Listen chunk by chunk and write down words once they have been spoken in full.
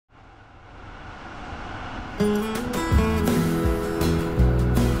Welcome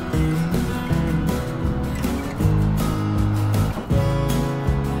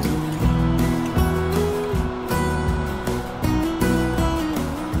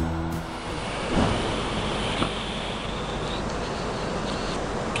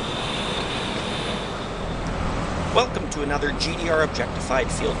to another GDR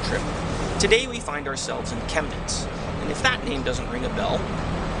Objectified field trip. Today we find ourselves in Chemnitz, and if that name doesn't ring a bell,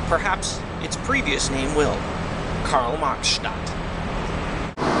 perhaps its previous name will, Karl Marx Stadt.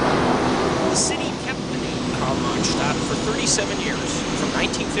 The city kept the name Karl Marx Stadt for 37 years, from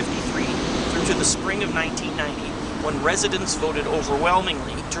 1953 through to the spring of 1990, when residents voted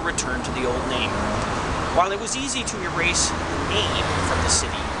overwhelmingly to return to the old name. While it was easy to erase the name from the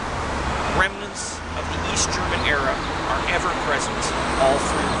city, remnants of the East German era are ever present all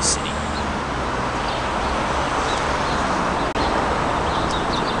through the city.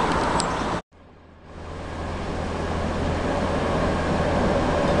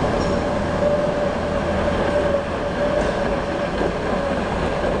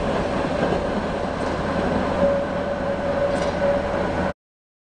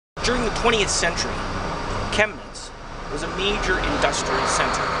 During the 20th century, Chemnitz was a major industrial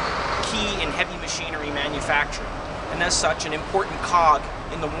center, key in heavy machinery manufacturing, and as such an important cog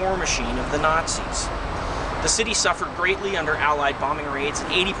in the war machine of the Nazis. The city suffered greatly under Allied bombing raids,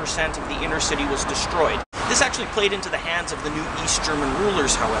 and 80% of the inner city was destroyed. This actually played into the hands of the new East German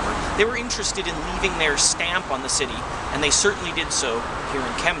rulers, however. They were interested in leaving their stamp on the city, and they certainly did so here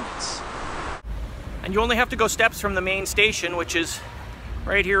in Chemnitz. And you only have to go steps from the main station, which is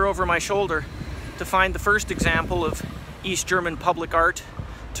right here over my shoulder, to find the first example of East German public art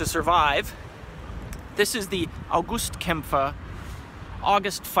to survive. This is the Augustkämpfer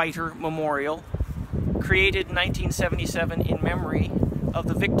August Fighter Memorial, created in 1977 in memory of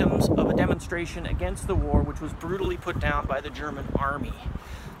the victims of a demonstration against the war, which was brutally put down by the German army.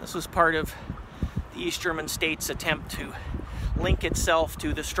 This was part of the East German state's attempt to link itself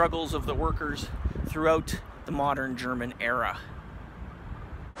to the struggles of the workers throughout the modern German era.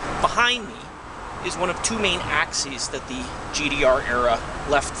 Behind me is one of two main axes that the GDR era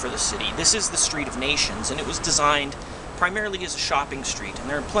left for the city. This is the Street of Nations, and it was designed primarily as a shopping street, and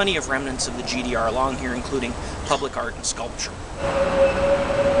there are plenty of remnants of the GDR along here, including public art and sculpture.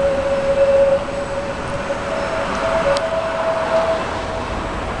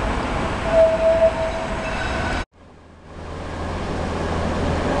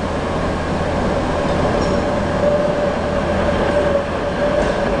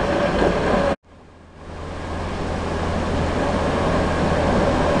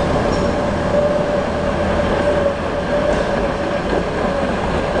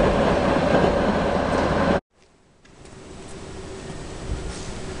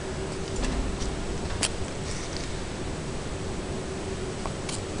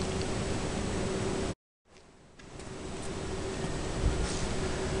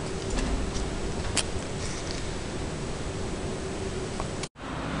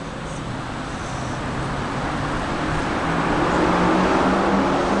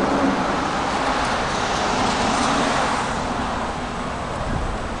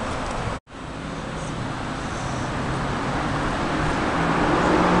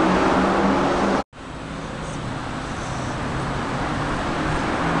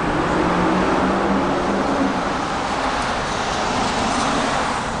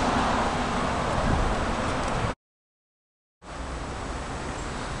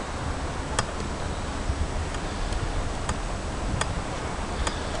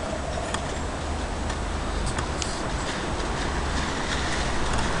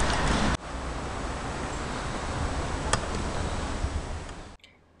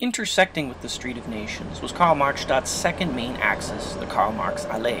 Intersecting with the Street of Nations was Karl Marx Stadt's second main axis, the Karl Marx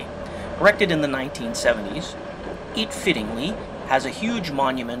Allee. Erected in the 1970s, it fittingly has a huge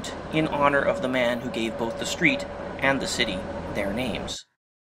monument in honor of the man who gave both the street and the city their names.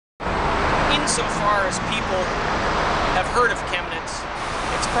 Insofar as people have heard of Chemnitz,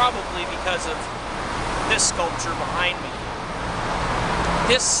 it's probably because of this sculpture behind me.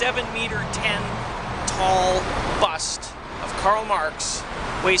 This 7-meter-10 tall bust of Karl Marx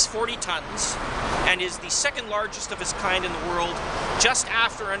weighs 40 tons and is the second largest of its kind in the world, just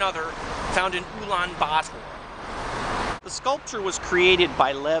after another found in Ulaanbaatar. The sculpture was created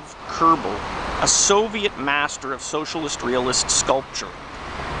by Lev Kerbel, a Soviet master of socialist realist sculpture.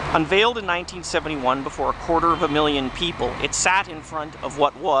 Unveiled in 1971 before 250,000 people, it sat in front of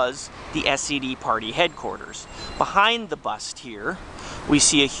what was the SED party headquarters. Behind the bust here, we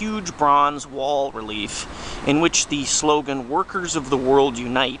see a huge bronze wall relief in which the slogan "Workers of the World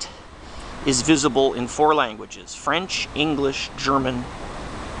Unite" is visible in 4 languages: French, English, German,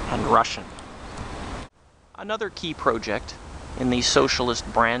 and Russian. Another key project in the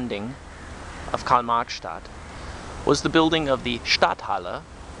socialist branding of Karl Marx Stadt was the building of the Stadthalle,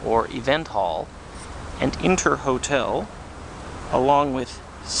 or event hall, and Interhotel, along with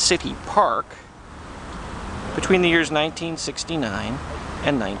City Park, between the years 1969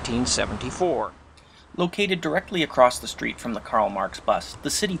 and 1974. Located directly across the street from the Karl Marx bust, the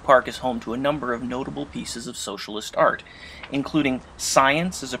City Park is home to a number of notable pieces of socialist art, including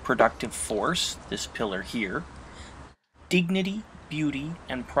Science as a Productive Force, this pillar here, Dignity, Beauty,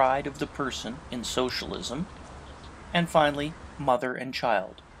 and Pride of the Person in Socialism, and finally, Mother and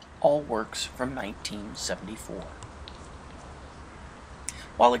Child, all works from 1974.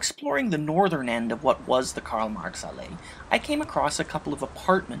 While exploring the northern end of what was the Karl Marx Allee, I came across a couple of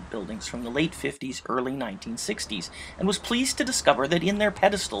apartment buildings from the late 50s, early 1960s, and was pleased to discover that in their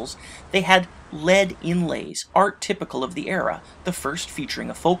pedestals they had lead inlays, art typical of the era, the first featuring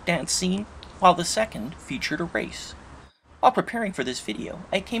a folk dance scene, while the second featured a race. While preparing for this video,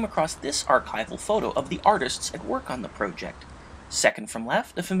 I came across this archival photo of the artists at work on the project. Second from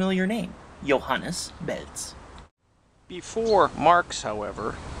left, a familiar name, Johannes Belz. Before Marx,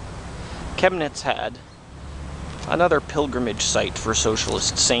 however, Chemnitz had another pilgrimage site for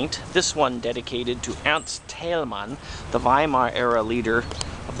socialist saint, this one dedicated to Ernst Thälmann, the Weimar-era leader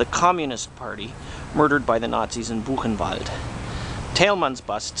of the Communist Party, murdered by the Nazis in Buchenwald. Thälmann's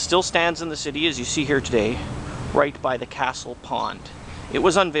bust still stands in the city, as you see here today, right by the castle pond. It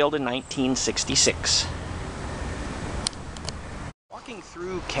was unveiled in 1966. Walking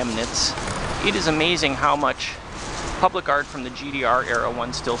through Chemnitz, it is amazing how much public art from the GDR era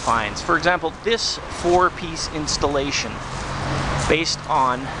one still finds. For example, this 4-piece installation based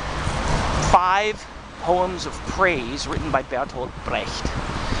on 5 poems of praise written by Bertolt Brecht.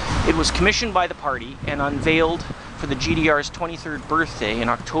 It was commissioned by the party and unveiled for the GDR's 23rd birthday in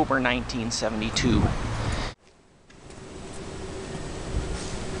October 1972.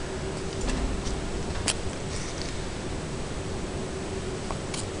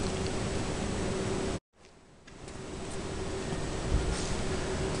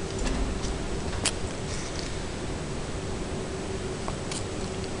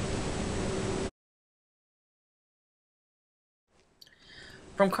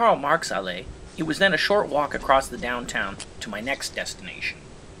 From Karl Marx Allee, it was then a short walk across the downtown to my next destination.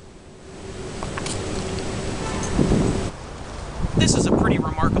 This is a pretty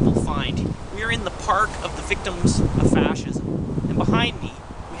remarkable find. We are in the Park of the Victims of Fascism, and behind me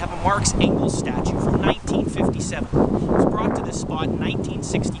we have a Marx Engels statue from 1957. It was brought to this spot in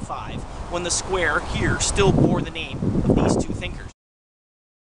 1965 when the square here still bore the name of these two thinkers.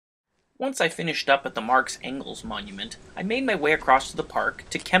 Once I finished up at the Marx Engels Monument, I made my way across to the park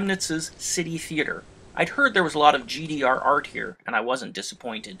to Chemnitz's City Theatre. I'd heard there was a lot of GDR art here, and I wasn't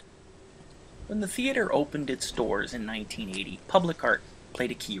disappointed. When the theatre opened its doors in 1980, public art played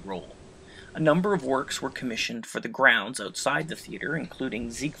a key role. A number of works were commissioned for the grounds outside the theatre,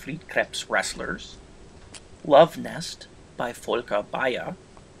 including Siegfried Krebs' Wrestlers, Love Nest by Volker Bayer,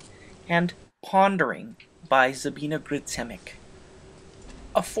 and Pondering by Sabine Grzemek.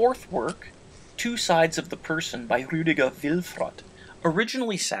 A fourth work, Two Sides of the Person by Rüdiger Wilfroth,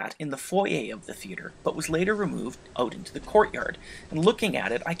 originally sat in the foyer of the theatre, but was later removed out into the courtyard. And looking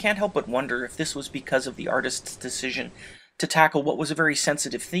at it, I can't help but wonder if this was because of the artist's decision to tackle what was a very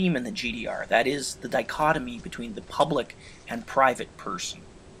sensitive theme in the GDR, that is, the dichotomy between the public and private person.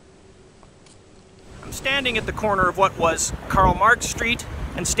 I'm standing at the corner of what was Karl Marx Street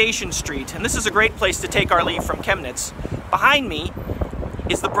and Station Street, and this is a great place to take our leave from Chemnitz. Behind me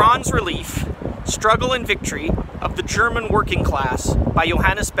is the bronze relief, Struggle and Victory of the German Working Class by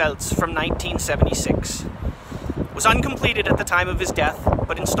Johannes Belz from 1976. It was uncompleted at the time of his death,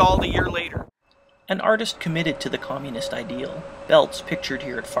 but installed a year later. An artist committed to the communist ideal, Belz, pictured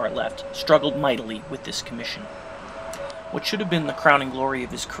here at far left, struggled mightily with this commission. What should have been the crowning glory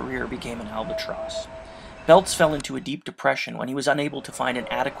of his career became an albatross. Belz fell into a deep depression when he was unable to find an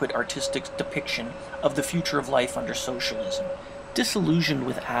adequate artistic depiction of the future of life under socialism. Disillusioned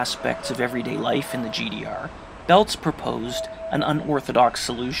with aspects of everyday life in the GDR, Belz proposed an unorthodox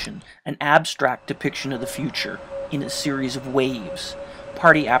solution, an abstract depiction of the future in a series of waves.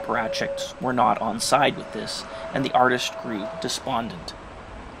 Party apparatchiks were not on side with this, and the artist grew despondent.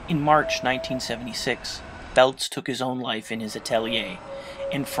 In March 1976, Belz took his own life in his atelier,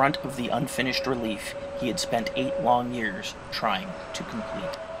 in front of the unfinished relief he had spent 8 long years trying to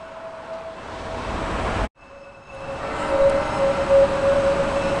complete.